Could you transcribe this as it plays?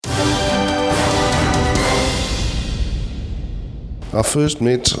I first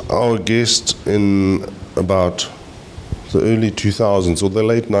met our guest in about the early 2000s or the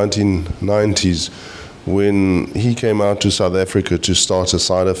late 1990s when he came out to South Africa to start a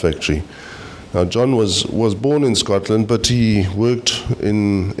cider factory. Now, John was born in Scotland, but he worked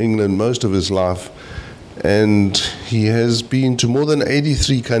in England most of his life, and he has been to more than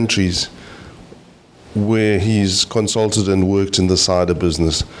 83 countries where he's consulted and worked in the cider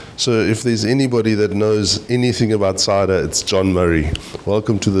business. So if there's anybody that knows anything about cider, it's John Murray.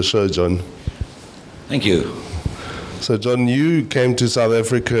 Welcome to the show, John. Thank you. So, John, you came to South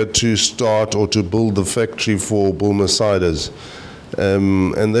Africa to start or to build the factory for Bulmer Ciders.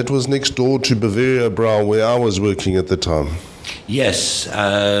 And that was next door to Bavaria Brau, where I was working at the time. Yes,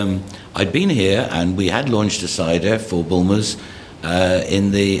 I'd been here and we had launched a cider for Bulmer's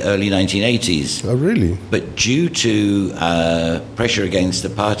in the early 1980s. Oh, really? But due to pressure against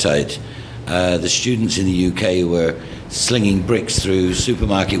apartheid, the students in the UK were slinging bricks through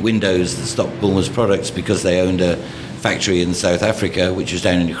supermarket windows that stocked Bulmer's products because they owned a factory in South Africa, which was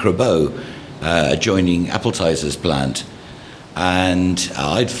down in Grabouw, adjoining Appletizer's plant. And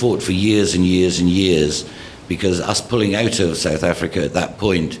I'd fought for years and years and years because us pulling out of South Africa at that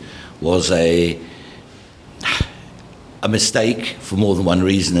point was a mistake for more than one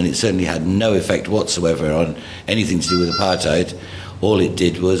reason, and it certainly had no effect whatsoever on anything to do with apartheid. All it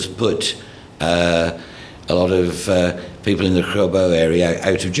did was put a lot of people in the Grabouw area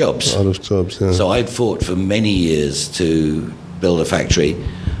out of jobs. Out of jobs, yeah. So I'd fought for many years to build a factory,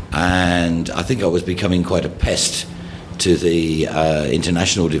 and I think I was becoming quite a pest to the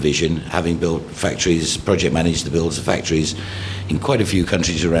international division, having built factories, project managed the builds of factories in quite a few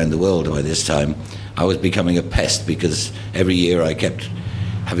countries around the world by this time. I was becoming a pest because every year I kept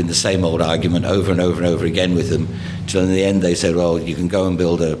having the same old argument over and over and over again with them, till in the end they said, well, you can go and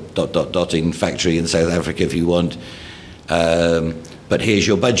build a ... factory in South Africa if you want, but here's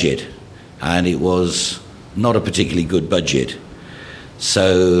your budget. And it was not a particularly good budget.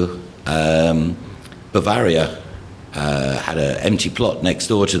 So Bavaria had an empty plot next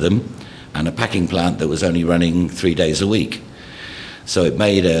door to them and a packing plant that was only running 3 days a week. So it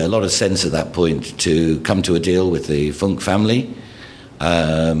made a lot of sense at that point to come to a deal with the Funk family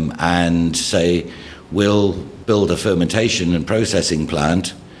and say, we'll build a fermentation and processing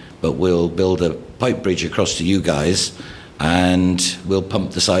plant, but we'll build a pipe bridge across to you guys and we'll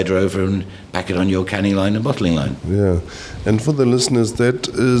pump the cider over and pack it on your canning line and bottling line. Yeah, and for the listeners, that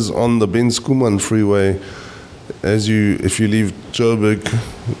is on the Ben Schoeman Freeway. If you leave Joburg,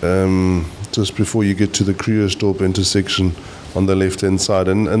 just before you get to the Krugersdorp intersection on the left-hand side,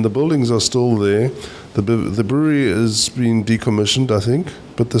 and the buildings are still there. The brewery has been decommissioned, I think,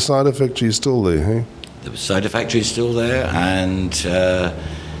 but the cider factory is still there, hey? The cider factory is still there and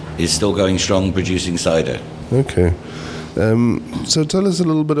is still going strong, producing cider. Okay. So tell us a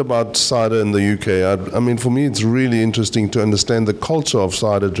little bit about cider in the UK. I mean, for me, it's really interesting to understand the culture of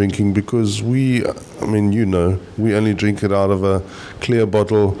cider drinking because we only drink it out of a clear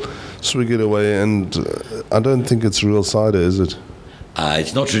bottle, swig it away, and I don't think it's real cider, is it?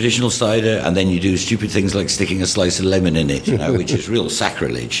 It's not traditional cider, and then you do stupid things like sticking a slice of lemon in it, which is real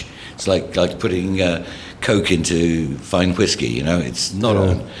sacrilege. It's like putting Coke into fine whiskey, it's not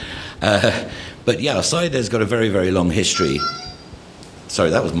on. But yeah, cider's got a very, very long history.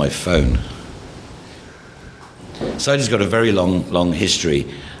 Sorry, that was my phone. Cider's got a very long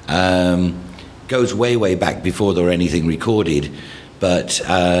history. Goes way, way back before there were anything recorded. But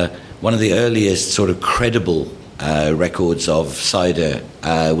one of the earliest sort of credible records of cider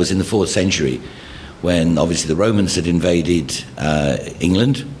was in the 4th century, when obviously the Romans had invaded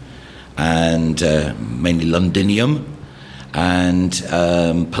England, and mainly Londinium, and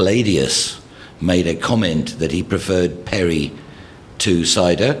Palladius made a comment that he preferred perry to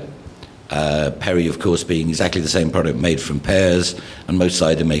cider. Perry, of course, being exactly the same product made from pears, and most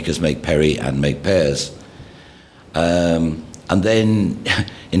cider makers make perry and make pears. And then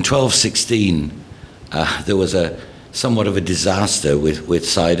in 1216, there was somewhat of a disaster with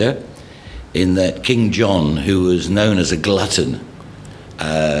cider, in that King John, who was known as a glutton,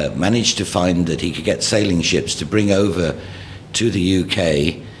 managed to find that he could get sailing ships to bring over to the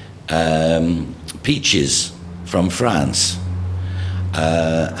UK peaches from France.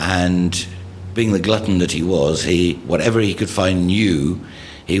 And being the glutton that he was, whatever he could find new,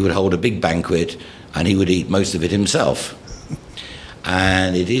 he would hold a big banquet and he would eat most of it himself.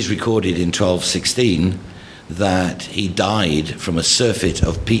 And it is recorded in 1216 that he died from a surfeit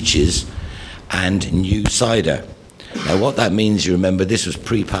of peaches and new cider. Now what that means, you remember, this was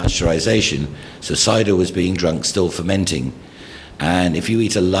pre-pasteurization, so cider was being drunk still fermenting. And if you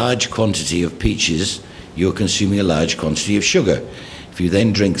eat a large quantity of peaches, you're consuming a large quantity of sugar. If you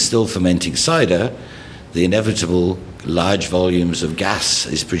then drink still fermenting cider, the inevitable large volumes of gas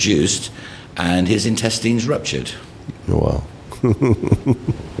is produced and his intestines ruptured. Wow.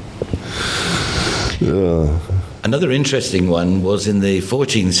 Yeah. Another interesting one was in the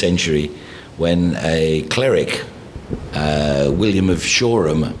 14th century when a cleric, William of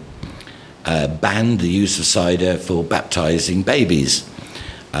Shoreham, banned the use of cider for baptizing babies.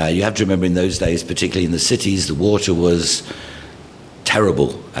 You have to remember in those days, particularly in the cities, the water was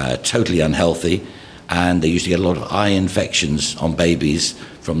terrible, totally unhealthy, and they used to get a lot of eye infections on babies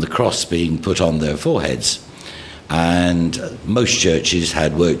from the cross being put on their foreheads. And most churches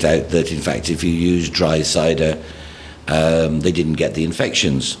had worked out that, in fact, if you used dry cider, they didn't get the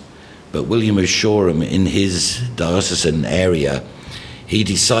infections. But William of Shoreham, in his diocesan area, he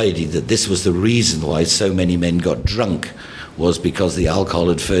decided that this was the reason why so many men got drunk, was because the alcohol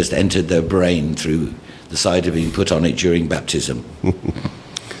had first entered their brain through the cider being put on it during baptism.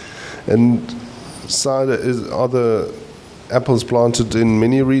 And cider, are the apples planted in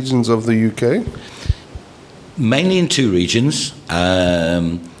many regions of the UK? Mainly in two regions,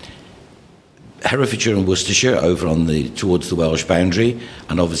 Herefordshire and Worcestershire over on towards the Welsh boundary,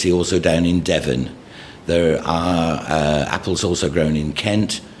 and obviously also down in Devon. There are apples also grown in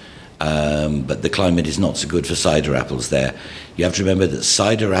Kent, but the climate is not so good for cider apples there. You have to remember that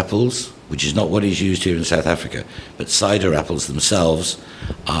cider apples, which is not what is used here in South Africa, but cider apples themselves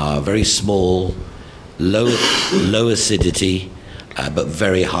are very small, low acidity, but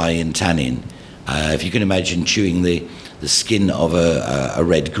very high in tannin. If you can imagine chewing the skin of a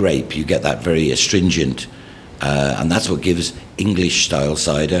red grape, you get that very astringent, and that's what gives English-style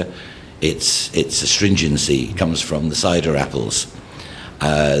cider its astringency. It comes from the cider apples.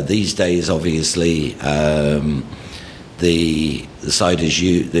 These days, obviously, the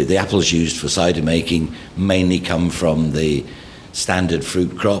apples used for cider making mainly come from the standard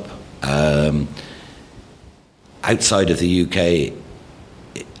fruit crop. Outside of the UK,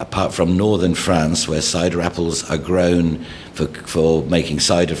 apart from northern France, where cider apples are grown for making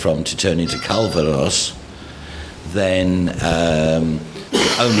cider from to turn into Calvados, then the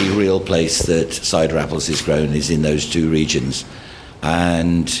only real place that cider apples is grown is in those two regions.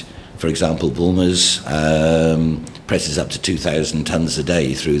 And, for example, Bulmers presses up to 2,000 tons a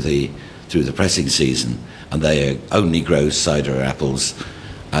day through the pressing season, and they only grow cider apples.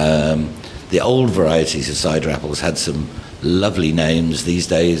 The old varieties of cider apples had some lovely names. These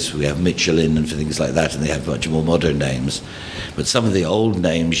days we have Michelin and things like that, and they have much more modern names. But some of the old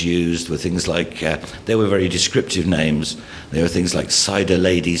names used were things like, they were very descriptive names. They were things like Cider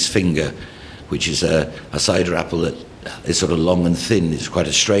Lady's Finger, which is a cider apple that is sort of long and thin. It's quite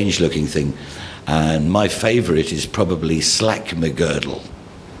a strange looking thing. And my favourite is probably Slack McGirdle.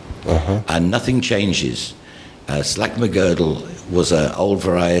 Uh-huh. And nothing changes. Slack McGirdle was an old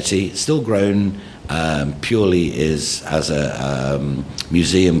variety, still grown purely as a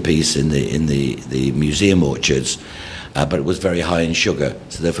museum piece in the museum orchards, but it was very high in sugar,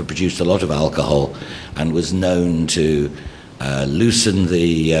 so therefore produced a lot of alcohol and was known to loosen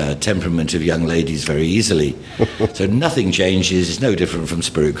the temperament of young ladies very easily. So nothing changes. It's no different from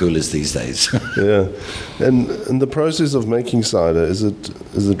spirit coolers these days. Yeah, and the process of making cider, is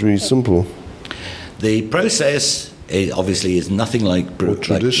it really simple? The process obviously is nothing like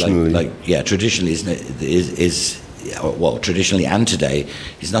traditionally. Traditionally traditionally and today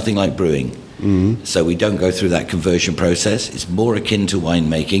is nothing like brewing. Mm-hmm. So we don't go through that conversion process. It's more akin to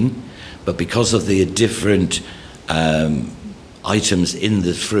winemaking, but because of the different items in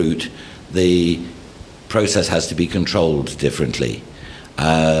the fruit, the process has to be controlled differently.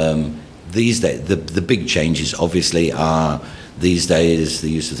 These days, the big changes obviously are these days the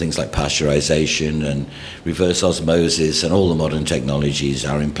use of things like pasteurization and reverse osmosis, and all the modern technologies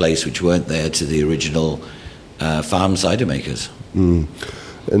are in place which weren't there to the original farm cider makers. Mm.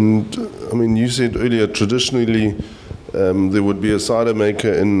 And I mean, you said earlier traditionally there would be a cider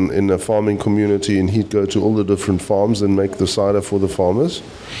maker in a farming community, and he'd go to all the different farms and make the cider for the farmers?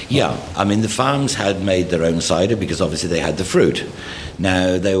 Yeah, I mean, the farms had made their own cider because obviously they had the fruit.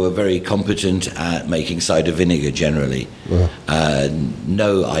 Now, they were very competent at making cider vinegar generally.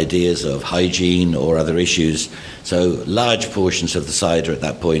 No ideas of hygiene or other issues. So large portions of the cider at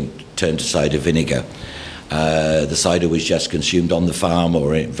that point turned to cider vinegar. The cider was just consumed on the farm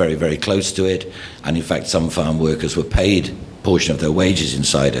or very, very close to it. And in fact, some farm workers were paid a portion of their wages in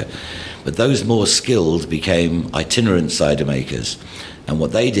cider. But those more skilled became itinerant cider makers. And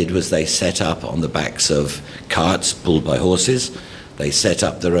what they did was they set up on the backs of carts pulled by horses. They set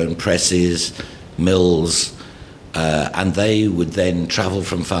up their own presses, mills, And they would then travel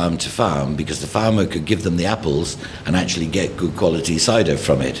from farm to farm because the farmer could give them the apples and actually get good quality cider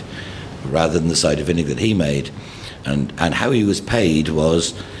from it, rather than the cider vinegar that he made. And how he was paid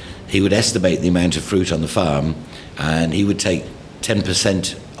was he would estimate the amount of fruit on the farm, and he would take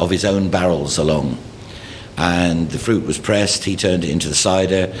 10% of his own barrels along. And the fruit was pressed, he turned it into the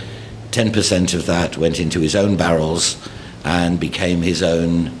cider, 10% of that went into his own barrels and became his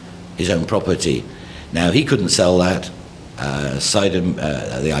own property. Now, he couldn't sell that.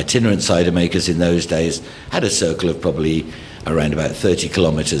 The itinerant cider makers in those days had a circle of probably around about 30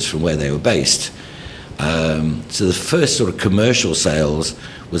 kilometres from where they were based. So the first sort of commercial sales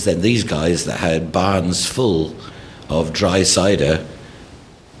was then these guys that had barns full of dry cider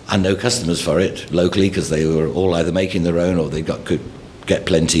and no customers for it locally because they were all either making their own or they could get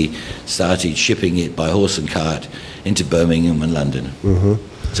plenty, started shipping it by horse and cart into Birmingham and London. Mm-hmm.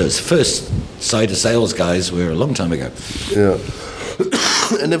 So its first cider sales guys were a long time ago. Yeah.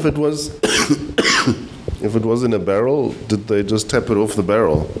 And if it was in a barrel, did they just tap it off the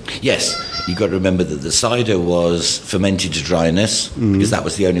barrel? Yes. You've got to remember that the cider was fermented to dryness because that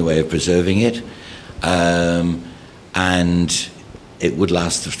was the only way of preserving it. And it would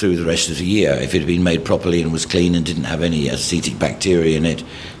last through the rest of the year if it had been made properly and was clean and didn't have any acetic bacteria in it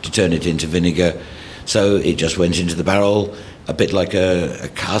to turn it into vinegar. So it just went into the barrel, a bit like a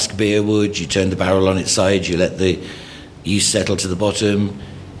cask beer would. You turn the barrel on its side, you let the yeast settle to the bottom,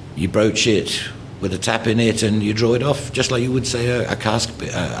 you broach it with a tap in it, and you draw it off, just like you would say a cask,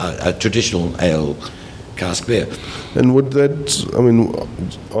 a traditional ale cask beer. And would that, I mean,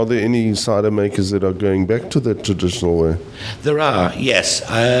 are there any cider makers that are going back to that traditional way? There are, yes.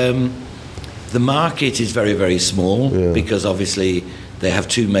 The market is very, very small because obviously they have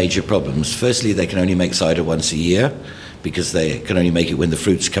two major problems. Firstly, they can only make cider once a year because they can only make it when the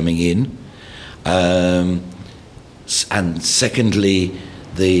fruit's coming in. And secondly,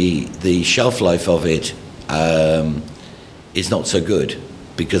 the shelf life of it is not so good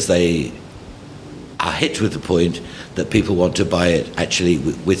because they are hit with the point that people want to buy it actually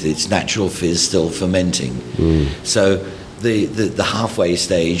with its natural fizz still fermenting. So the halfway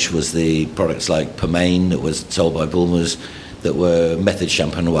stage was the products like Pomaine that was sold by Bulmers that were method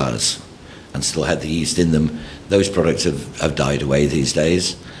champenoise and still had the yeast in them. Those products have died away these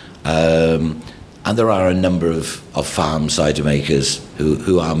days. And there are a number of farm cider makers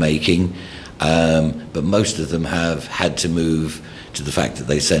who are making, but most of them have had to move to the fact that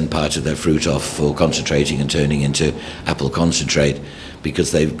they send part of their fruit off for concentrating and turning into apple concentrate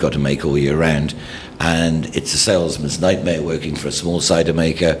because they've got to make all year round. And it's a salesman's nightmare working for a small cider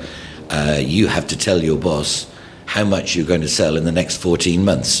maker. You have to tell your boss how much you're going to sell in the next 14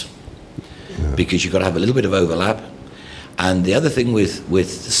 months because you've got to have a little bit of overlap. And the other thing with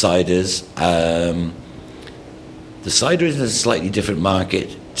ciders, the cider is in a slightly different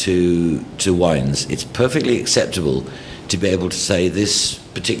market to wines. It's perfectly acceptable to be able to say this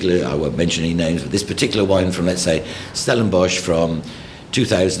particular, I won't mention any names, but this particular wine from, let's say, Stellenbosch from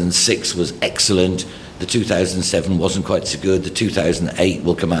 2006 was excellent. The 2007 wasn't quite so good. The 2008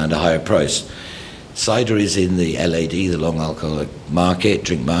 will command a higher price. Cider is in the LAD, the long alcoholic market,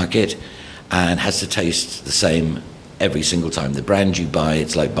 drink market, and has to taste the same every single time. The brand you buy,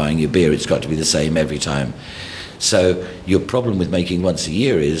 it's like buying your beer. It's got to be the same every time. So your problem with making once a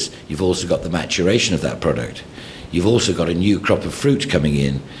year is you've also got the maturation of that product. You've also got a new crop of fruit coming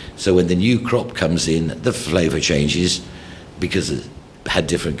in. So when the new crop comes in, the flavour changes because it had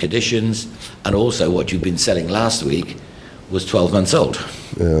different conditions. And also what you've been selling last week was 12 months old.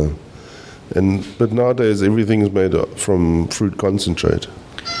 Yeah. But nowadays everything is made from fruit concentrate.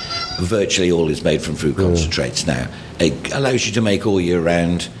 Virtually all is made from fruit concentrates now. It allows you to make all year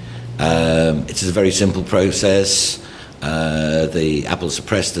round. It's a very simple process. The apples are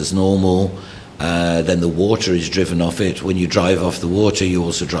pressed as normal. Then the water is driven off it. When you drive off the water, you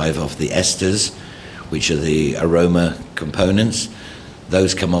also drive off the esters, which are the aroma components.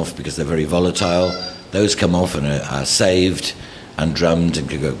 Those come off because they're very volatile. Those come off and are saved and drummed and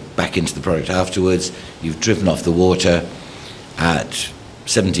can go back into the product afterwards. You've driven off the water at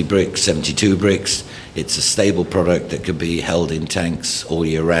 70 bricks, 72 bricks. It's a stable product that can be held in tanks all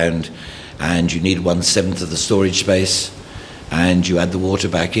year round, and you need 1/7 of the storage space, and you add the water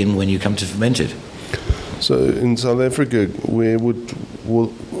back in when you come to ferment it. So in South Africa, where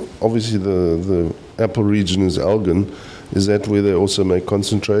obviously the apple region is Elgin, is that where they also make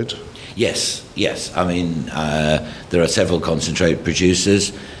concentrate? Yes. I mean, there are several concentrate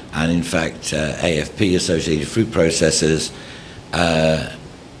producers, and in fact, AFP, Associated Fruit Processors,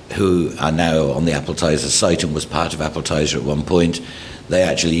 who are now on the Appletiser site and was part of Appletiser at one point, they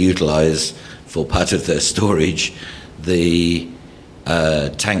actually utilise for part of their storage the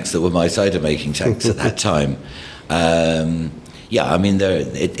tanks that were my cider making tanks at that time. Yeah, I mean,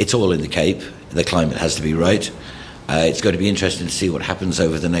 it's all in the Cape. The climate has to be right. It's going to be interesting to see what happens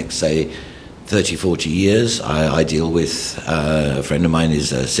over the next, say, 30, 40 years. I deal with a friend of mine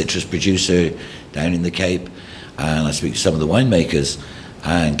is a citrus producer down in the Cape, and I speak to some of the winemakers,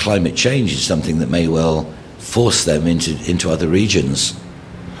 and climate change is something that may well force them into other regions.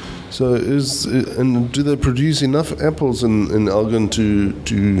 So and do they produce enough apples in Elgin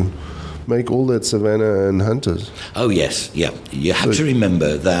to make all that Savannah and Hunters? Oh yes, yeah. You have to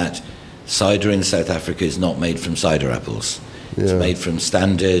remember that cider in South Africa is not made from cider apples. It's made from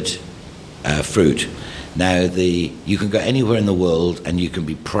standard fruit. Now, you can go anywhere in the world and you can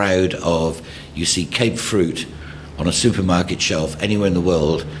be proud of, you see Cape fruit on a supermarket shelf anywhere in the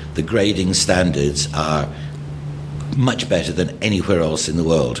world, the grading standards are much better than anywhere else in the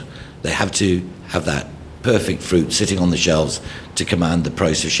world. They have to have that perfect fruit sitting on the shelves to command the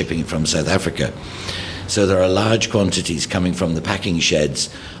price of shipping it from South Africa. So there are large quantities coming from the packing sheds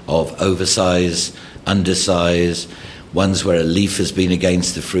of oversize, undersize, ones where a leaf has been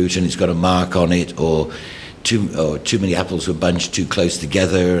against the fruit and it's got a mark on it, or too many apples were bunched too close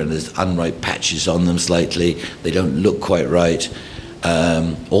together and there's unripe patches on them slightly. They don't look quite right.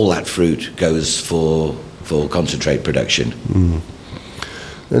 All that fruit goes for concentrate production. Mm.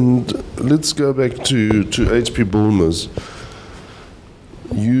 And let's go back to H.P. Bulmers.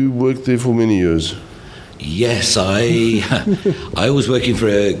 You worked there for many years. Yes, I was working for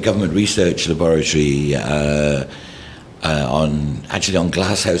a government research laboratory on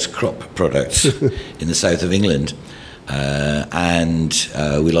glasshouse crop products in the south of England, and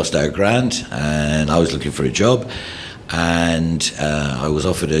we lost our grant, and I was looking for a job, and I was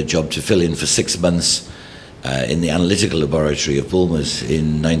offered a job to fill in for 6 months in the analytical laboratory of Bulmers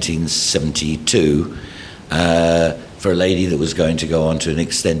in 1972 for a lady that was going to go on to an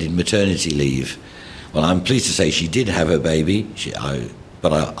extended maternity leave. Well, I'm pleased to say she did have her baby,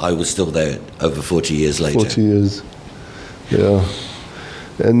 but I was still there over 40 years later. 40 years, yeah.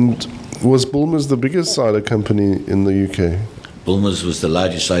 And was Bulmers the biggest cider company in the UK? Bulmers was the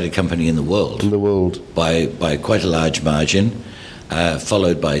largest cider company in the world. In the world. By quite a large margin,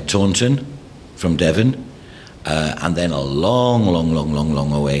 followed by Taunton from Devon, and then a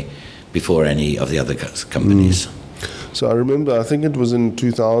long way before any of the other companies. So I remember, I think it was in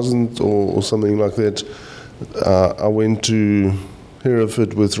 2000 or something like that, I went to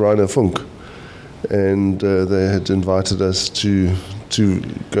Hereford with Rainer Funk, and they had invited us to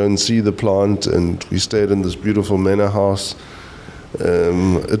go and see the plant, and we stayed in this beautiful manor house.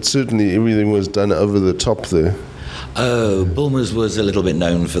 It certainly, everything was done over the top there. Oh, Bulmers was a little bit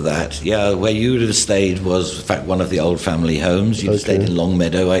known for that. Yeah, where you would have stayed was, in fact, one of the old family homes. You'd have stayed in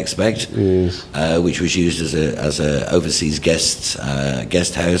Longmeadow, I expect, yes. Which was used as a overseas guest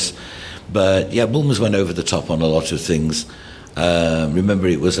house. But yeah, Bulmers went over the top on a lot of things. Remember,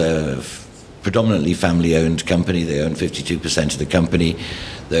 it was a predominantly family-owned company. They owned 52% of the company.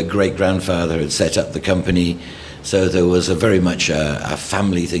 Their great-grandfather had set up the company. So there was very much a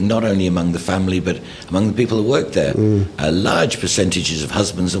family thing, not only among the family, but among the people who worked there. Large percentages of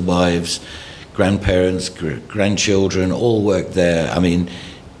husbands and wives, grandparents, grandchildren, all worked there. I mean,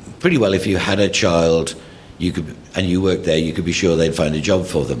 pretty well if you had a child and you worked there, you could be sure they'd find a job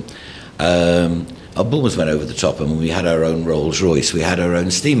for them. Our Bulmers went over the top, and we had our own Rolls Royce. We had our own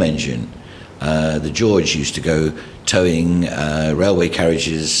steam engine. The George used to go towing railway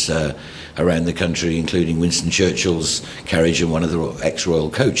carriages around the country, including Winston Churchill's carriage and one of the ex-royal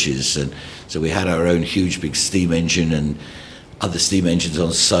coaches. And so we had our own huge big steam engine and other steam engines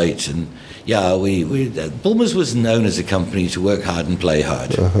on site. And yeah, Bulmers was known as a company to work hard and play hard.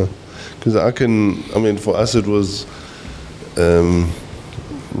 Because for us it was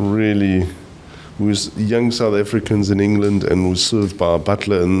really, we were young South Africans in England and we served by a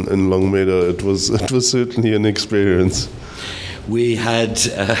butler in Longmeadow. It was certainly an experience. We had,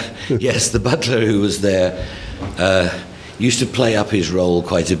 the butler who was there used to play up his role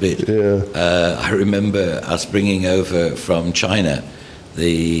quite a bit. Yeah. I remember us bringing over from China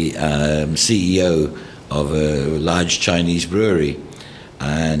the CEO of a large Chinese brewery,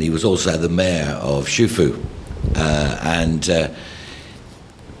 and he was also the mayor of Shufu. And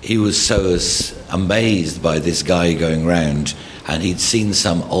he was so amazed by this guy going round, and he'd seen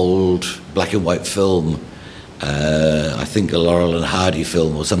some old black and white film, I think a Laurel and Hardy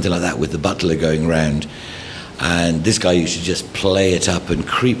film or something like that, with the butler going round, and this guy used to just play it up and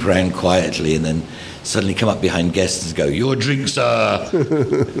creep around quietly and then suddenly come up behind guests and go, "Your drink, sir."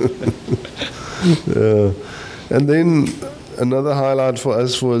 And then another highlight for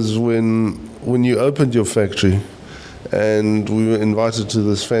us was when when you opened your factory, and we were invited to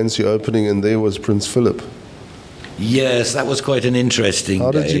this fancy opening, and there was Prince Philip. Yes, that was quite an interesting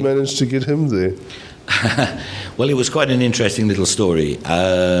How day. did you manage to get him there? Well, it was quite an interesting little story.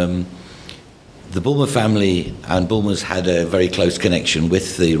 The Bulmer family and Bulmers had a very close connection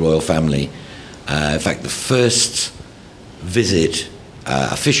with the royal family. In fact, the first visit,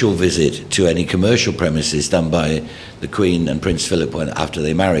 official visit to any commercial premises done by the Queen and Prince Philip after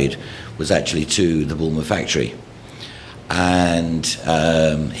they married was actually to the Bulmer factory. And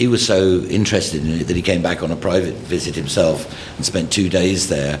he was so interested in it that he came back on a private visit himself and spent 2 days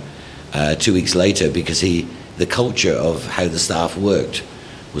there 2 weeks later, because the culture of how the staff worked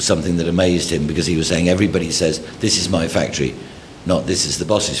was something that amazed him, because he was saying, everybody says, this is my factory, not this is the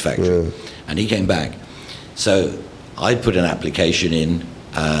boss's factory. Yeah. And he came back. So I put an application in,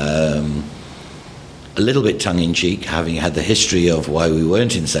 a little bit tongue-in-cheek, having had the history of why we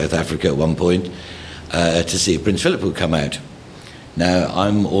weren't in South Africa at one point, to see if Prince Philip would come out. Now,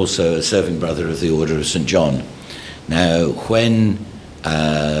 I'm also a serving brother of the Order of St. John. Now, when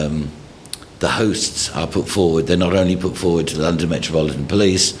the hosts are put forward, they're not only put forward to the London Metropolitan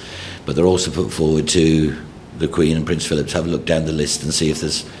Police, but they're also put forward to the Queen and Prince Philip to have a look down the list and see if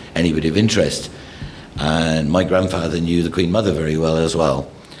there's anybody of interest. And my grandfather knew the Queen Mother very well as well.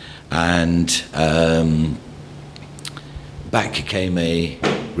 And back came a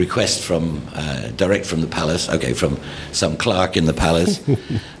request from direct from the palace, from some clerk in the palace.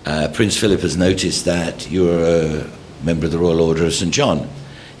 Prince Philip has noticed that you're a member of the Royal Order of St. John.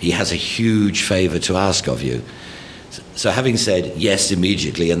 He has a huge favour to ask of you. So having said yes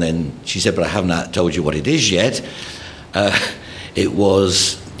immediately, and then she said, but I haven't told you what it is yet, it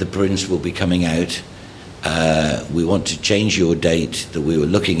was, the Prince will be coming out. We want to change your date that we were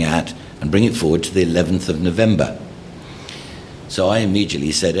looking at and bring it forward to the 11th of November. So I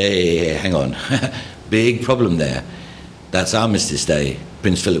immediately said, hey, hang on, big problem there. That's Armistice Day.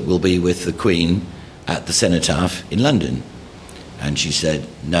 Prince Philip will be with the Queen at the Cenotaph in London. And she said,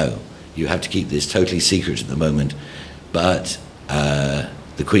 no, you have to keep this totally secret at the moment. But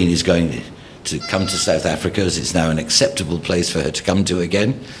the Queen is going to come to South Africa, as it's now an acceptable place for her to come to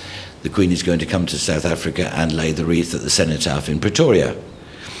again. The Queen is going to come to South Africa and lay the wreath at the Cenotaph in Pretoria.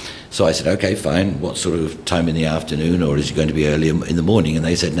 So I said, okay, fine. What sort of time in the afternoon, or is it going to be early in the morning? And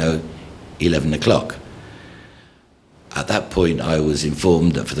they said, no, 11 o'clock. At that point, I was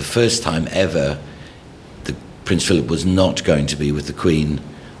informed that for the first time ever, Prince Philip was not going to be with the Queen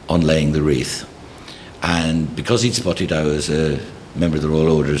on laying the wreath. And because he'd spotted I was a member of the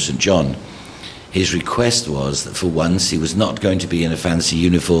Royal Order of St. John, his request was that for once he was not going to be in a fancy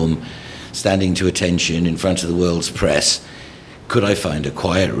uniform, standing to attention in front of the world's press. Could I find a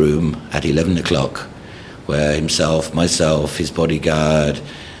quiet room at 11 o'clock where himself, myself, his bodyguard,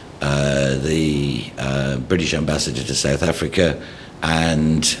 the British ambassador to South Africa,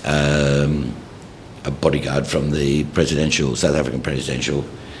 and a bodyguard from the South African presidential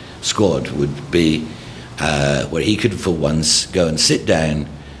squad would be, where he could for once go and sit down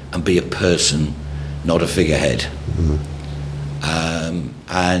and be a person, not a figurehead. Mm-hmm.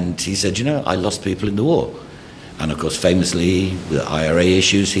 And he said, I lost people in the war. And of course, famously, with IRA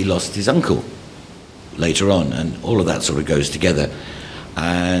issues, he lost his uncle later on, and all of that sort of goes together.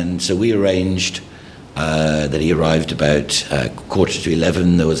 And so we arranged that he arrived about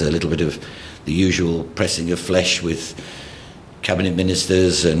 11:15. There was a little bit of the usual pressing of flesh with cabinet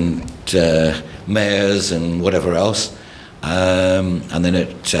ministers and mayors and whatever else. And then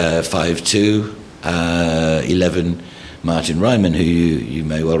at 5:02, 11, Martin Ryman, who you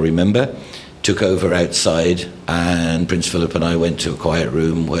may well remember, took over outside, and Prince Philip and I went to a quiet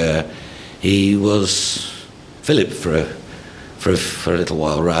room where he was Philip for a little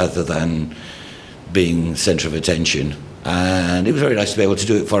while, rather than being centre of attention. And it was very nice to be able to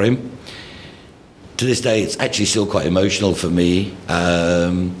do it for him. To this day, it's actually still quite emotional for me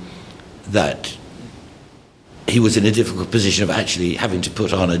that he was in a difficult position of actually having to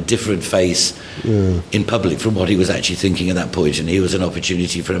put on a different face in public from what he was actually thinking at that point, and here was an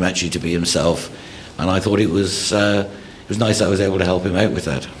opportunity for him actually to be himself, and I thought it was nice I was able to help him out with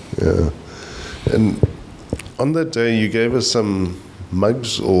that. Yeah. And on that day you gave us some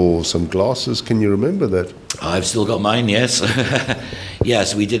mugs or some glasses. Can you remember that? I've still got mine, yes.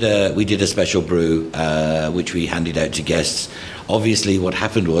 Yes, we did a special brew which we handed out to guests. Obviously what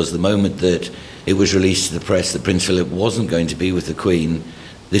happened was, the moment that it was released to the press that Prince Philip wasn't going to be with the Queen,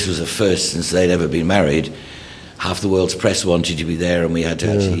 this was a first since they'd ever been married, half the world's press wanted to be there, and we had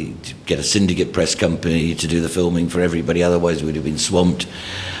to actually get a syndicate press company to do the filming for everybody, otherwise we'd have been swamped.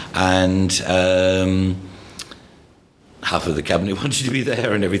 And half of the cabinet wanted to be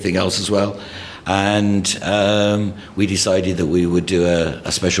there and everything else as well. And we decided that we would do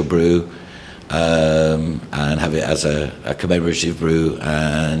a special brew and have it as a commemorative brew.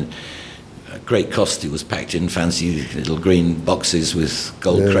 And at great cost, it was packed in fancy little green boxes with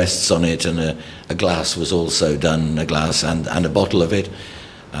gold crests on it, and a glass was also done, a glass and a bottle of it.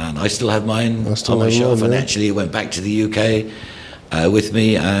 And I still have mine on my shelf, and actually it went back to the UK with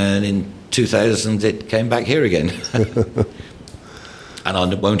me, and in 2000 it came back here again. And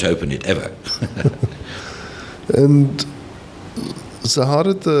I won't open it ever. And so how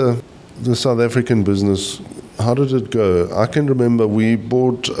did the South African business, how did it go? I can remember we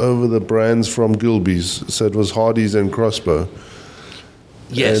bought over the brands from Gilbey's, so it was Hardy's and Crossbow.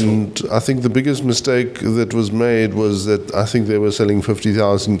 Yes. And I think the biggest mistake that was made was that I think they were selling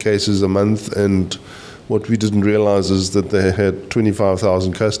 50,000 cases a month, and what we didn't realize is that they had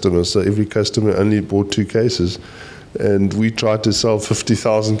 25,000 customers, so every customer only bought 2 cases, and we tried to sell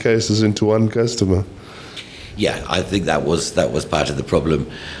 50,000 cases into one customer. Yeah, I think that was part of the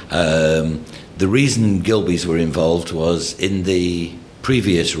problem. The reason Gilbey's were involved was in the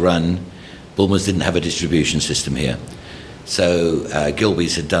previous run, Bulmers didn't have a distribution system here. So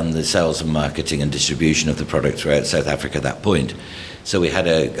Gilbey's had done the sales and marketing and distribution of the product throughout South Africa at that point. So we had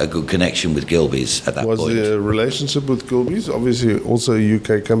a good connection with Gilbey's at that point. Was there a relationship with Gilbey's? Obviously also a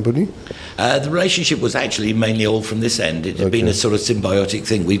UK company? The relationship was actually mainly all from this end. It had been a sort of symbiotic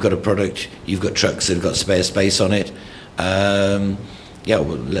thing. We've got a product, you've got trucks that have got spare space on it.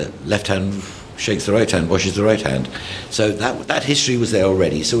 Left hand shakes the right hand, washes the right hand. So that history was there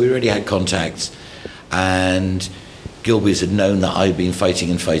already. So we already had contacts, and Gilbey's had known that I'd been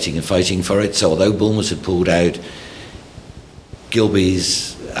fighting for it. So although Bulmers had pulled out,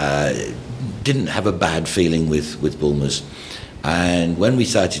 Gilbey's didn't have a bad feeling with Bulmers. And when we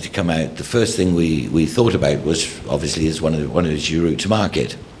started to come out, the first thing we thought about was obviously is one of your route to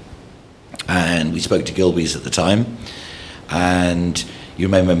market. And we spoke to Gilbey's at the time, and you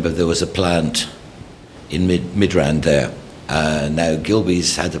may remember there was a plant in Midrand there. Now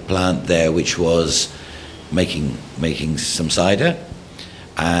Gilbey's had a plant there which was making some cider,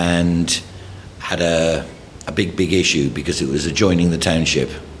 and had a big issue because it was adjoining the township,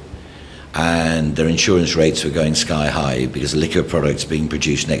 and their insurance rates were going sky high because liquor products being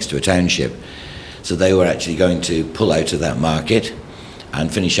produced next to a township. So they were actually going to pull out of that market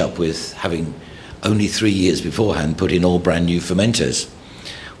and finish up with having only 3 years beforehand put in all brand new fermenters,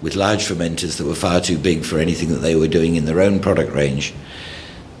 with large fermenters that were far too big for anything that they were doing in their own product range.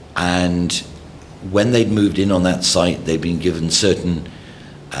 And when they'd moved in on that site, they'd been given certain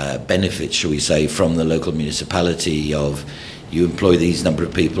benefits, shall we say, from the local municipality of, you employ these number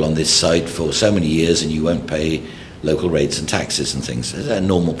of people on this site for so many years and you won't pay local rates and taxes and things. It's a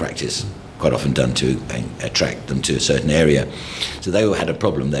normal practice, quite often done to attract them to a certain area. So they had a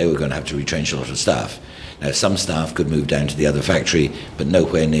problem. They were going to have to retrench a lot of staff. Now, some staff could move down to the other factory, but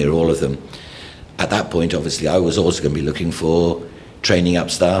nowhere near all of them. At that point, obviously, I was also going to be looking for training up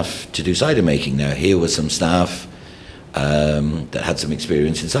staff to do cider making. Now, here was some staff that had some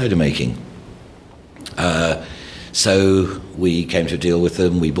experience in cider making. So we came to a deal with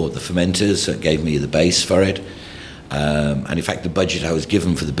them. We bought the fermenters, so it gave me the base for it. And in fact, the budget I was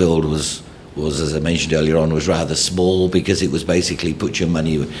given for the build was, as I mentioned earlier on, was rather small, because it was basically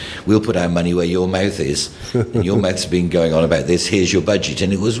we'll put our money where your mouth is. And your mouth's been going on about this, here's your budget.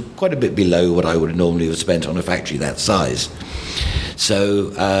 And it was quite a bit below what I would normally have spent on a factory that size.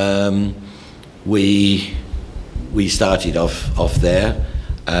 So we started off there,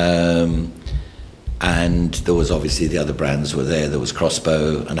 and there was obviously the other brands were there. There was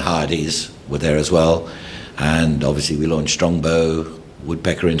Crossbow and Hardy's were there as well, and obviously we launched Strongbow,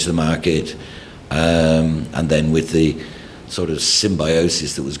 Woodpecker into the market, and then with the sort of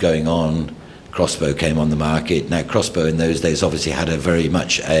symbiosis that was going on, Crossbow came on the market. Now Crossbow in those days obviously had a very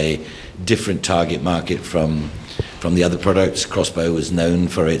much a different target market from the other products. Crossbow was known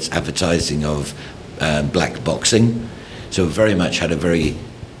for its advertising of black boxing, so very much had a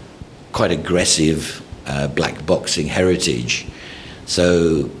quite aggressive black boxing heritage.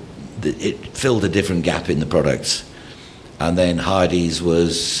 So it filled a different gap in the products. And then Hardy's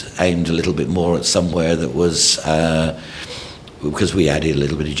was aimed a little bit more at somewhere that was, because we added a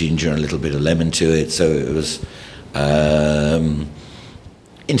little bit of ginger and a little bit of lemon to it, so it was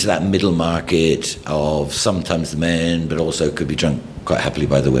into that middle market of sometimes the men, but also could be drunk quite happily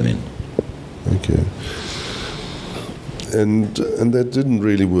by the women. Okay. And that didn't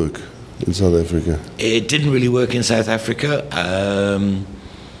really work in South Africa? It didn't really work in South Africa.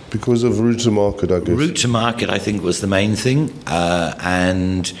 Because of route to market, I guess. Route to market, I think, was the main thing.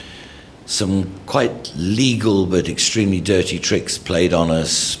 And some quite legal but extremely dirty tricks played on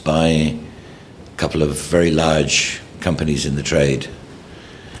us by a couple of very large companies in the trade.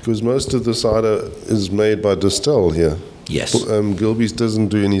 Because most of the cider is made by Distell here. Yes. Gilbey's doesn't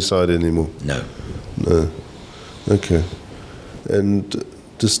do any cider anymore. No. No. Okay. And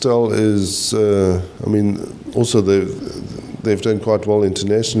Distell is, also they've done quite well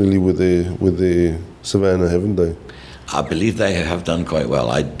internationally with their Savannah, haven't they? I believe they have done quite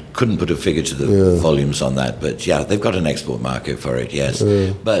well. I couldn't put a figure to the volumes on that, but yeah, they've got an export market for it, yes.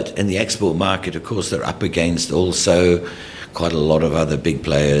 But in the export market, of course, they're up against also quite a lot of other big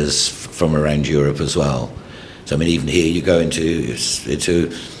players from around Europe as well. So, I mean, even here, you go into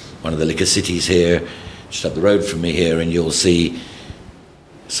one of the liquor cities here, just up the road from me here, and you'll see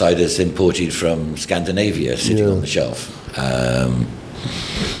ciders imported from Scandinavia sitting on the shelf.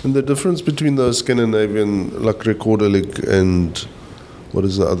 And the difference between those Scandinavian, like Rekorderlig and what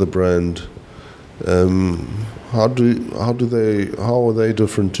is the other brand? How are they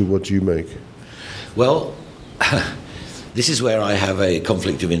different to what you make? Well, this is where I have a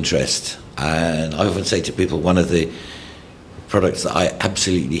conflict of interest, and I often say to people, one of the products that I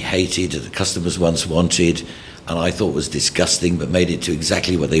absolutely hated, that the customers once wanted, and I thought was disgusting, but made it to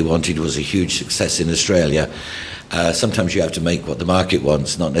exactly what they wanted, was a huge success in Australia. Sometimes you have to make what the market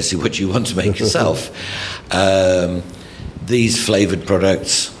wants, not necessarily what you want to make yourself. These flavoured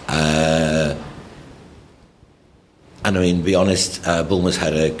products, and I mean, to be honest, Bulmers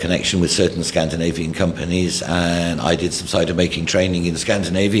had a connection with certain Scandinavian companies, and I did some cider making training in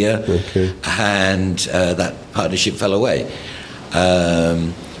Scandinavia, and that partnership fell away.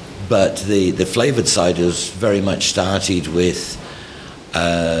 But the flavoured ciders very much started with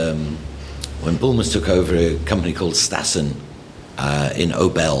when Bulmers took over a company called Stassen in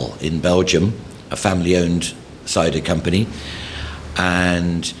Obel in Belgium, a family-owned cider company,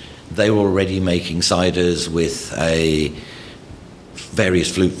 and they were already making ciders with various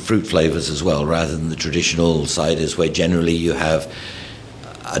fruit flavours as well, rather than the traditional ciders where generally you have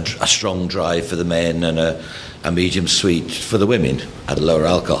a strong dry for the men and a medium sweet for the women at a lower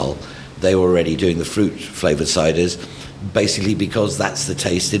alcohol. They were already doing the fruit flavoured ciders, basically because that's the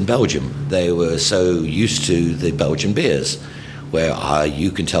taste in Belgium. They were so used to the Belgian beers, where you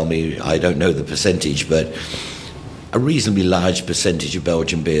can tell me, I don't know the percentage, but a reasonably large percentage of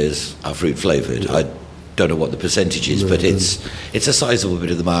Belgian beers are fruit flavoured. I don't know what the percentage is, but it's a sizable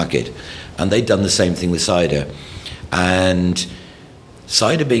bit of the market. And they'd done the same thing with cider. And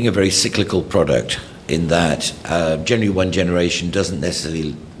cider being a very cyclical product, in that generally one generation doesn't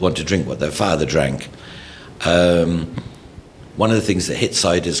necessarily want to drink what their father drank. One of the things that hit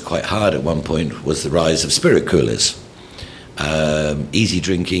ciders quite hard at one point was the rise of spirit coolers. Easy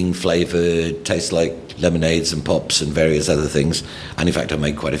drinking, flavoured, tastes like lemonades and pops and various other things. And in fact, I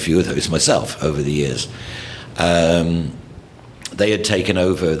made quite a few of those myself over the years. They had taken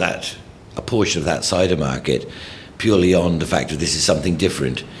over a portion of that cider market purely on the fact that this is something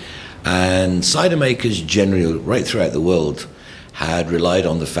different. And cider makers generally, right throughout the world, had relied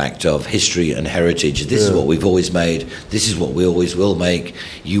on the fact of history and heritage. This is what we've always made. This is what we always will make.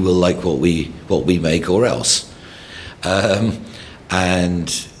 You will like what we make, or else. And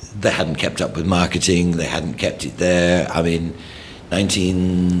they hadn't kept up with marketing. They hadn't kept it there. I mean,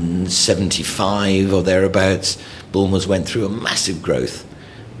 1975 or thereabouts, Bulmers went through a massive growth.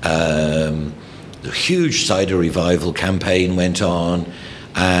 The huge cider revival campaign went on.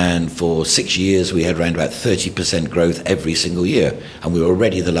 And for 6 years, we had around about 30% growth every single year, and we were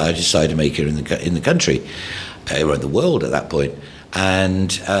already the largest cider maker in the country, around the world at that point.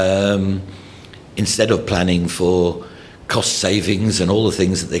 And instead of planning for cost savings and all the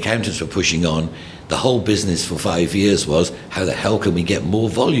things that the accountants were pushing on, the whole business for 5 years was, how the hell can we get more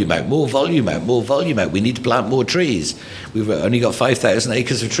volume out? We need to plant more trees. We've only got 5,000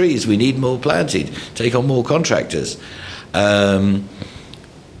 acres of trees. We need more planted. Take on more contractors.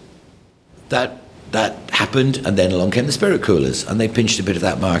 That happened, and then along came the spirit coolers, and they pinched a bit of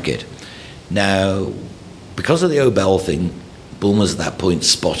that market. Now, because of the Obel thing, Bulmers at that point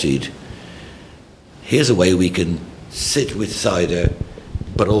spotted, here's a way we can sit with cider,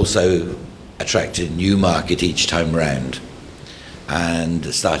 but also attract a new market each time round,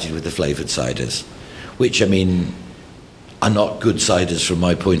 and started with the flavoured ciders, which, I mean, are not good ciders from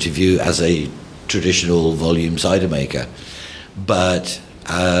my point of view as a traditional volume cider maker, but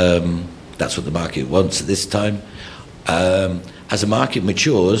that's what the market wants at this time. As the market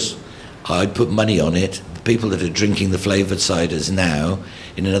matures, I'd put money on it. The people that are drinking the flavoured ciders now,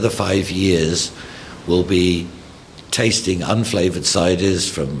 in another 5 years, will be tasting unflavoured ciders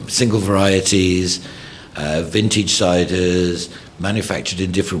from single varieties, vintage ciders, manufactured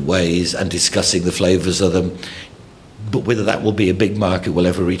in different ways and discussing the flavours of them. But whether that will be a big market will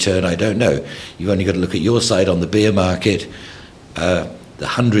ever return, I don't know. You've only got to look at your side on the beer market, the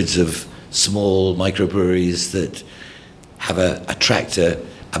hundreds of small microbreweries that have attract a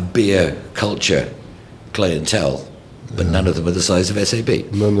beer culture clientele, but none of them are the size of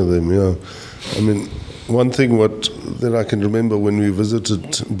SAB. None of them, yeah. I mean, one thing that I can remember when we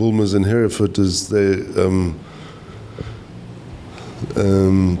visited Bulmers in Hereford is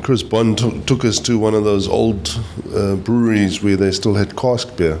Chris Bond took us to one of those old breweries where they still had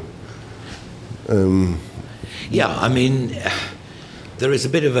cask beer. Yeah, I mean, there is a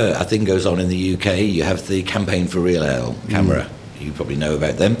bit of a thing goes on in the UK. You have the Campaign for Real Ale, CAMRA. You probably know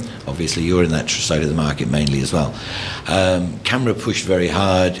about them. Obviously, you're in that side of the market mainly as well. CAMRA pushed very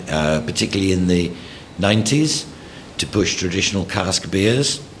hard, particularly in the 90s, to push traditional cask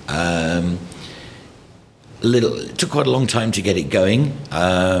beers. It took quite a long time to get it going.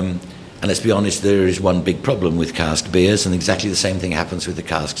 And let's be honest, there is one big problem with cask beers, and exactly the same thing happens with the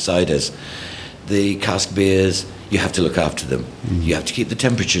cask ciders. The cask beers, you have to look after them. You have to keep the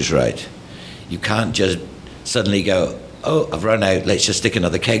temperatures right. You can't just suddenly go, oh, I've run out, let's just stick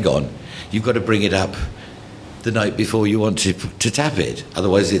another keg on. You've got to bring it up the night before you want to tap it.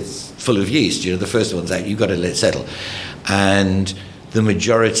 Otherwise it's full of yeast. The first one's out, you've got to let it settle. And the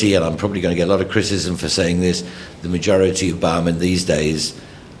majority, and I'm probably going to get a lot of criticism for saying this, the majority of barmen these days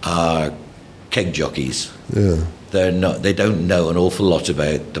are keg jockeys. Yeah. They don't know an awful lot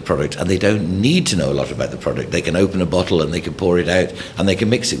about the product, and they don't need to know a lot about the product. They can open a bottle and they can pour it out and they can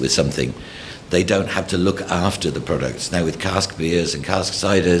mix it with something. They don't have to look after the products. Now with cask beers and cask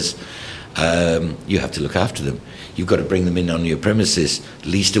ciders, you have to look after them. You've got to bring them in on your premises at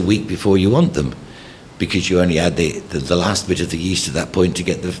least a week before you want them, because you only add the last bit of the yeast at that point to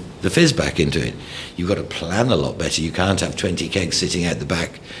get the fizz back into it. You've got to plan a lot better. You can't have 20 kegs sitting out the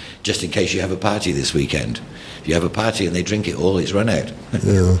back just in case you have a party this weekend. If you have a party and they drink it all, it's run out.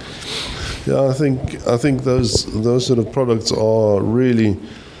 Yeah, yeah. I think those sort of products are really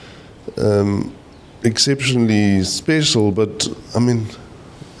exceptionally special. But I mean,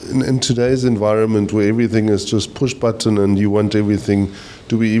 in today's environment where everything is just push button and you want everything,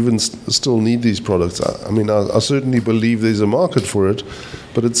 do we even still need these products? I certainly believe there's a market for it,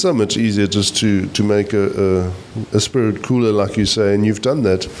 but it's so much easier just to make a spirit cooler, like you say, and you've done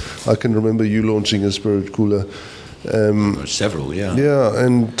that. I can remember you launching a spirit cooler. Several, yeah. Yeah,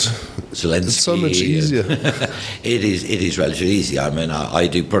 and Zelensky, it's so much easier. It is relatively easy. I mean, I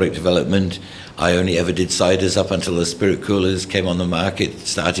do product development. I only ever did ciders up until the spirit coolers came on the market,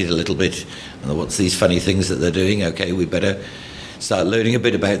 started a little bit. And what's these funny things that they're doing? Okay, we better start learning a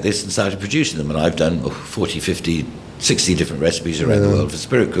bit about this and started producing them. And I've done 40, 50, 60 different recipes around the world for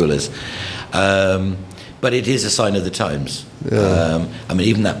spirit coolers. But it is a sign of the times. Yeah. I mean,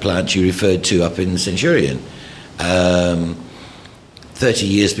 even that plant you referred to up in Centurion, 30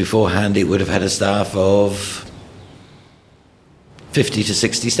 years beforehand, it would have had a staff of 50 to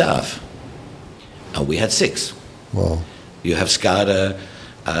 60 staff. And we had 6. Wow. You have SCADA.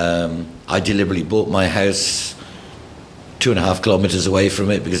 I deliberately bought my house 2.5 kilometres away from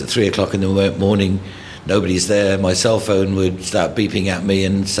it because at 3 o'clock in the morning, nobody's there. My cell phone would start beeping at me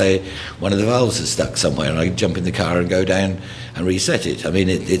and say one of the valves is stuck somewhere, and I'd jump in the car and go down and reset it. I mean,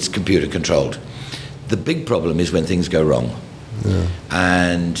 it's computer controlled. The big problem is when things go wrong. Yeah.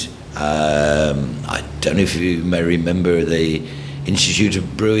 And I don't know if you may remember, the Institute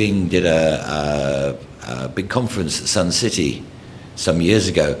of Brewing did a big conference at Sun City some years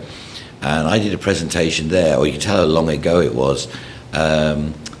ago, and I did a presentation there, or you can tell how long ago it was.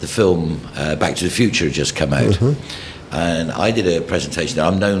 The film Back to the Future had just come out, and I did a presentation.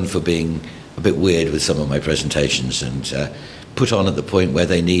 I'm known for being a bit weird with some of my presentations, and put on at the point where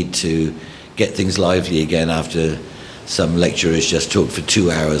they need to get things lively again after some lecturer has just talked for 2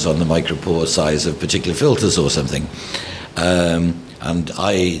 hours on the micropore size of particular filters or something. And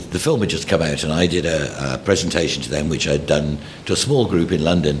the film had just come out, and I did a presentation to them, which I'd done to a small group in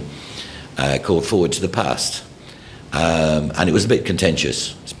London called Forward to the Past. And it was a bit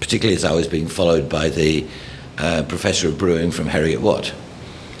contentious, particularly as I was being followed by the professor of brewing from Heriot Watt,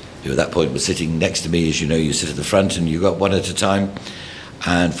 who at that point was sitting next to me. As you know, you sit at the front and you got one at a time.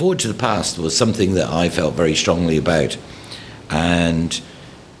 And Forward to the Past was something that I felt very strongly about. And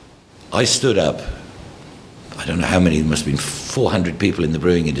I stood up. I don't know how many, there must have been 400 people in the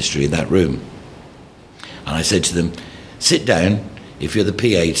brewing industry in that room. And I said to them, sit down if you're the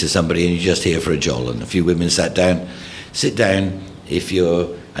PA to somebody and you're just here for a joll. And a few women sat down. Sit down if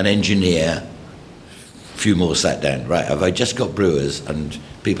you're an engineer. A few more sat down. Right, have I just got brewers and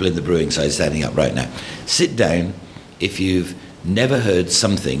people in the brewing side standing up right now? Sit down if you've never heard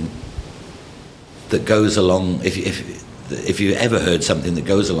something that goes along, if you ever heard something that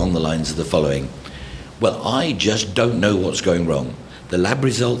goes along the lines of the following: well, I just don't know what's going wrong. The lab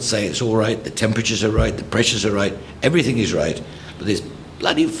results say it's all right, the temperatures are right, the pressures are right, everything is right, but this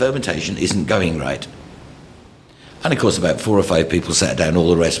bloody fermentation isn't going right. And of course about 4 or 5 people sat down, all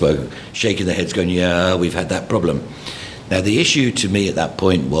the rest were shaking their heads going, yeah, we've had that problem. Now the issue to me at that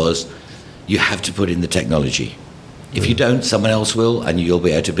point was, you have to put in the technology. If you don't, someone else will, and you'll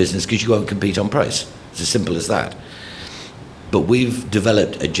be out of business because you won't compete on price. It's as simple as that. But we've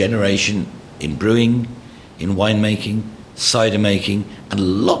developed a generation in brewing, in winemaking, cider making, and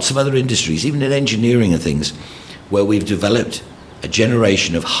lots of other industries, even in engineering and things, where we've developed a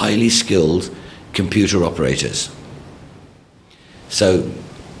generation of highly skilled computer operators. So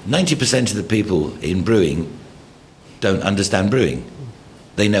 90% of the people in brewing don't understand brewing.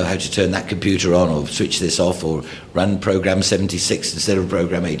 They know how to turn that computer on or switch this off or run program 76 instead of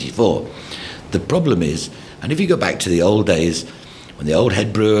program 84. The problem is, and if you go back to the old days, when the old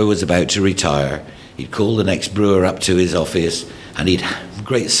head brewer was about to retire, he'd call the next brewer up to his office and he'd have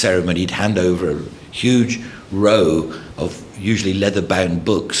great ceremony, he'd hand over a huge row of usually leather-bound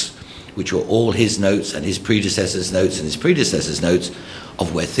books, which were all his notes and his predecessor's notes and his predecessor's notes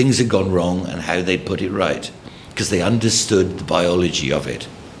of where things had gone wrong and how they'd put it right, because they understood the biology of it.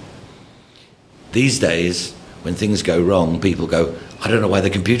 These days, when things go wrong, people go, I don't know why the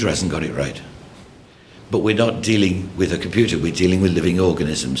computer hasn't got it right. But we're not dealing with a computer, we're dealing with living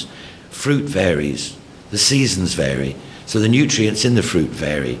organisms. Fruit varies, the seasons vary, so the nutrients in the fruit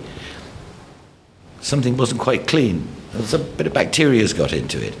vary. Something wasn't quite clean, a bit of bacteria's got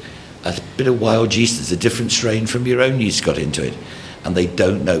into it. A bit of wild yeast, there's a different strain from your own yeast got into it. And they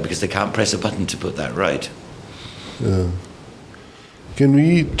don't know because they can't press a button to put that right. Yeah. Can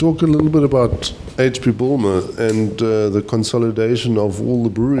we talk a little bit about H.B. Bulmer and the consolidation of all the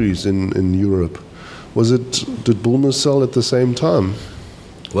breweries in Europe? Did Bulmer sell at the same time?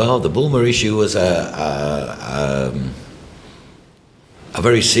 Well, the Bulmer issue was a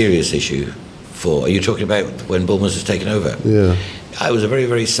very serious issue. Are you talking about when Bulmer's was taken over? Yeah. It was a very,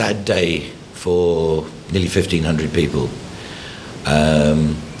 very sad day for nearly 1,500 people.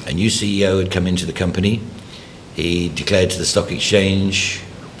 A new CEO had come into the company. He declared to the stock exchange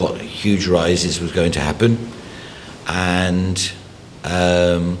what huge rises was going to happen, and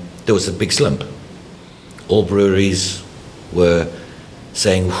there was a big slump. All breweries were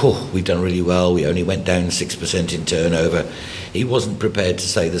saying, oh, we've done really well, we only went down 6% in turnover. He wasn't prepared to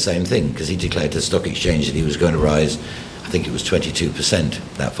say the same thing because he declared to the stock exchange that he was going to rise, I think it was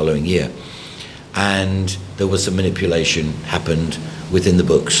 22% that following year. And there was some manipulation happened within the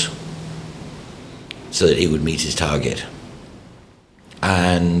books so that he would meet his target.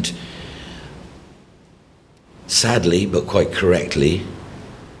 And sadly, but quite correctly,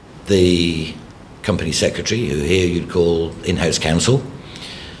 the company secretary, who here you'd call in-house counsel,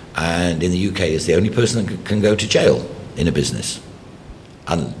 and in the UK is the only person that can go to jail in a business,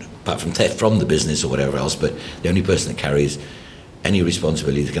 and apart from theft from the business or whatever else, but the only person that carries any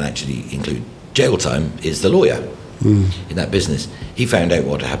responsibility that can actually include jail time is the lawyer in that business. He found out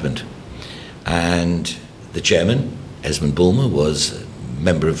what happened, and the chairman, Esmond Bulmer, was a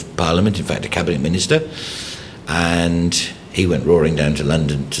member of Parliament, in fact a cabinet minister, and he went roaring down to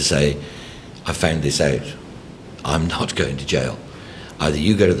London to say, I found this out, I'm not going to jail. Either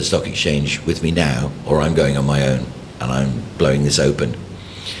you go to the stock exchange with me now, or I'm going on my own and I'm blowing this open.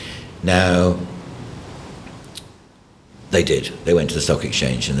 Now, they did. They went to the stock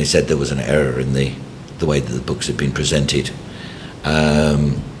exchange and they said there was an error in the way that the books had been presented.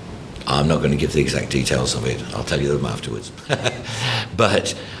 I'm not going to give the exact details of it. I'll tell you them afterwards.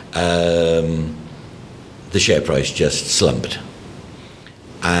 But the share price just slumped.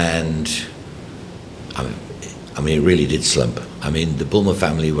 And I mean, it really did slump. I mean, the Bulmer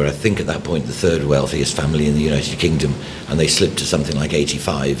family were, I think, at that point, the third wealthiest family in the United Kingdom, and they slipped to something like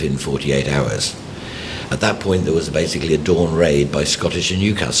 85 in 48 hours. At that point, there was basically a dawn raid by Scottish and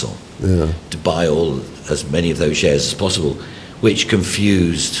Newcastle to buy as many of those shares as possible, which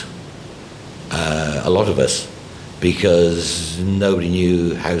confused a lot of us, because nobody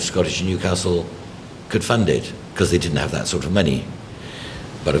knew how Scottish and Newcastle could fund it, because they didn't have that sort of money.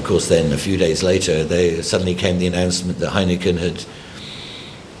 But of course then, a few days later, suddenly came the announcement that Heineken had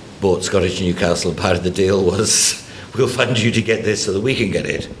bought Scottish and Newcastle, and part of the deal was, we'll fund you to get this so that we can get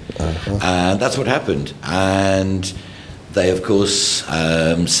it. And that's what happened. And they, of course,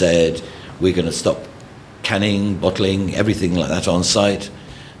 said, we're going to stop canning, bottling, everything like that on site.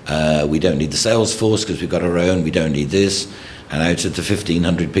 We don't need the sales force because we've got our own, we don't need this. And out of the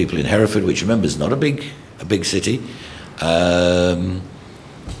 1,500 people in Hereford, which remember is not a big city,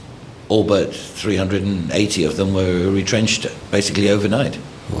 All but 380 of them were retrenched basically overnight,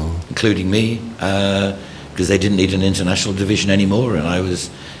 including me, because they didn't need an international division anymore, and I was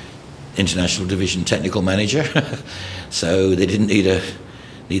international division technical manager, so they didn't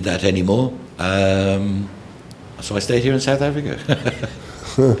need that anymore. So I stayed here in South Africa.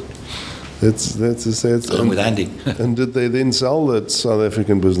 That's a sad. Along with Andy. And did they then sell that South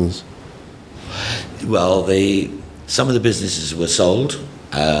African business? Well, some of the businesses were sold.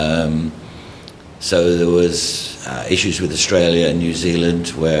 So there was issues with Australia and New Zealand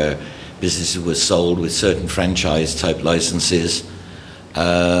where businesses were sold with certain franchise type licenses.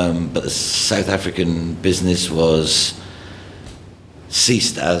 But the South African business was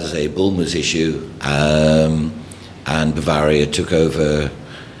ceased as a Bulmers issue, and Bavaria took over.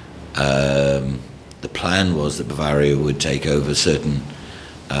 The plan was that Bavaria would take over certain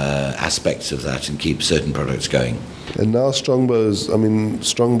aspects of that and keep certain products going. And now Strongbow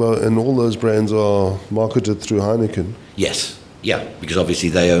and all those brands are marketed through Heineken. Yes, yeah, because obviously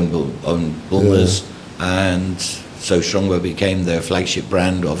they own Bulmers, and so Strongbow became their flagship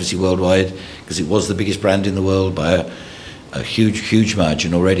brand, obviously worldwide, because it was the biggest brand in the world by a huge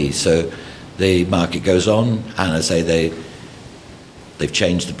margin already. So the market goes on, and I say they've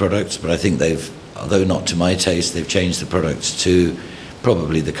changed the products, but I think although not to my taste, they've changed the products to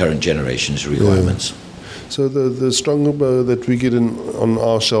probably the current generation's requirements. Yeah. So the Strongbow that we get on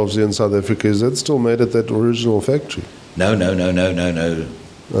our shelves here in South Africa, is that still made at that original factory? No. Oh.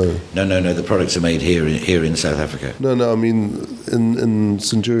 No. The products are made here in South Africa. No. I mean in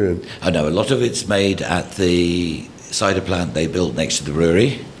Centurion. Oh no, a lot of it's made at the cider plant they built next to the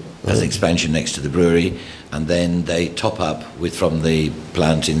brewery, as an expansion next to the brewery, and then they top up from the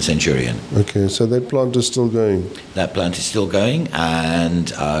plant in Centurion. Okay, so that plant is still going. That plant is still going,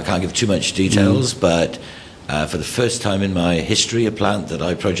 and I can't give too much details, but for the first time in my history, a plant that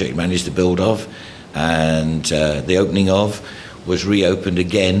I project managed to build of, and the opening of, was reopened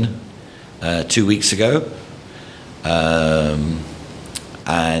again 2 weeks ago,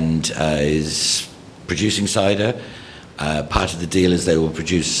 and is producing cider. Part of the deal is they will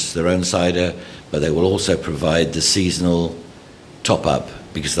produce their own cider, but they will also provide the seasonal top-up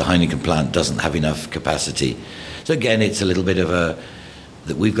because the Heineken plant doesn't have enough capacity. So again, it's a little bit of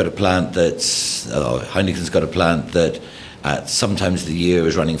that we've got a plant Heineken's got a plant that at sometimes the year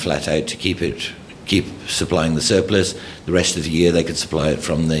is running flat out to keep supplying the surplus. The rest of the year they could supply it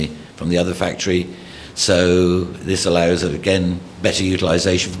from the other factory. So this allows, again, better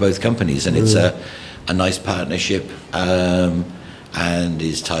utilization for both companies, and it's a nice partnership, and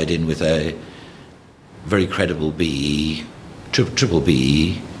is tied in with a very credible triple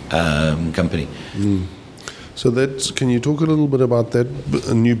BE company. So can you talk a little bit about that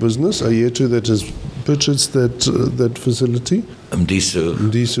new business, Ayetu, that has purchased that facility?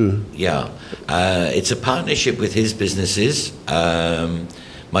 Mdisu. Yeah. It's a partnership with his businesses.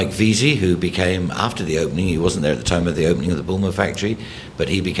 Mike Veazey, who became, after the opening, he wasn't there at the time of the opening of the Bulmer factory, but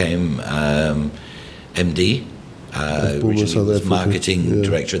he became MD, originally was marketing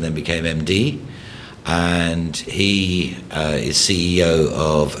director and then became MD. And he is CEO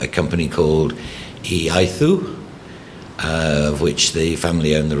of a company called Ayetu, of which the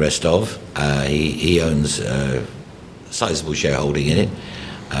family own the rest of. He owns a sizable shareholding in it.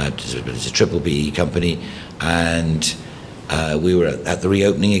 It's a triple BE company, and we were at the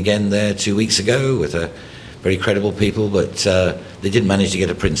reopening again there 2 weeks ago with very credible people, but they didn't manage to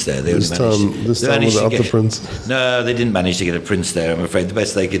get a prince there. This time without the prince? No, they didn't manage to get a prince there, I'm afraid. The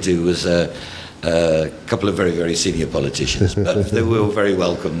best they could do was a couple of very, very senior politicians, but they were very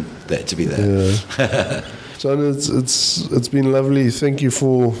welcome to be there. Yeah. John, it's been lovely. Thank you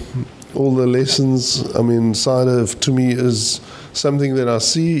for all the lessons. I mean, cider to me is something that I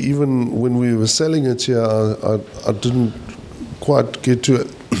see. Even when we were selling it here, I didn't quite get to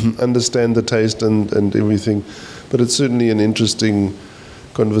understand the taste and everything, but it's certainly an interesting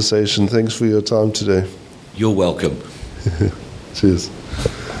conversation. Thanks for your time today. You're welcome. Cheers.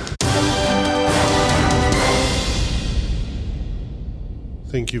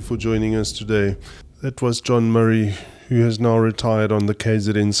 Thank you for joining us today. That was John Murray, who has now retired on the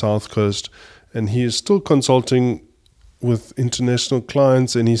KZN South Coast, and he is still consulting with international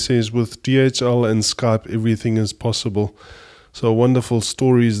clients, and he says with DHL and Skype everything is possible. So wonderful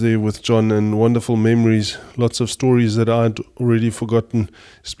stories there with John, and wonderful memories, lots of stories that I'd already forgotten,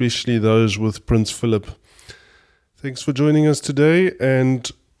 especially those with Prince Philip. Thanks for joining us today, and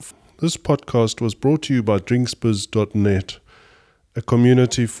this podcast was brought to you by drinksbiz.net, a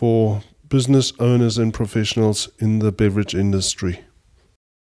community for business owners and professionals in the beverage industry.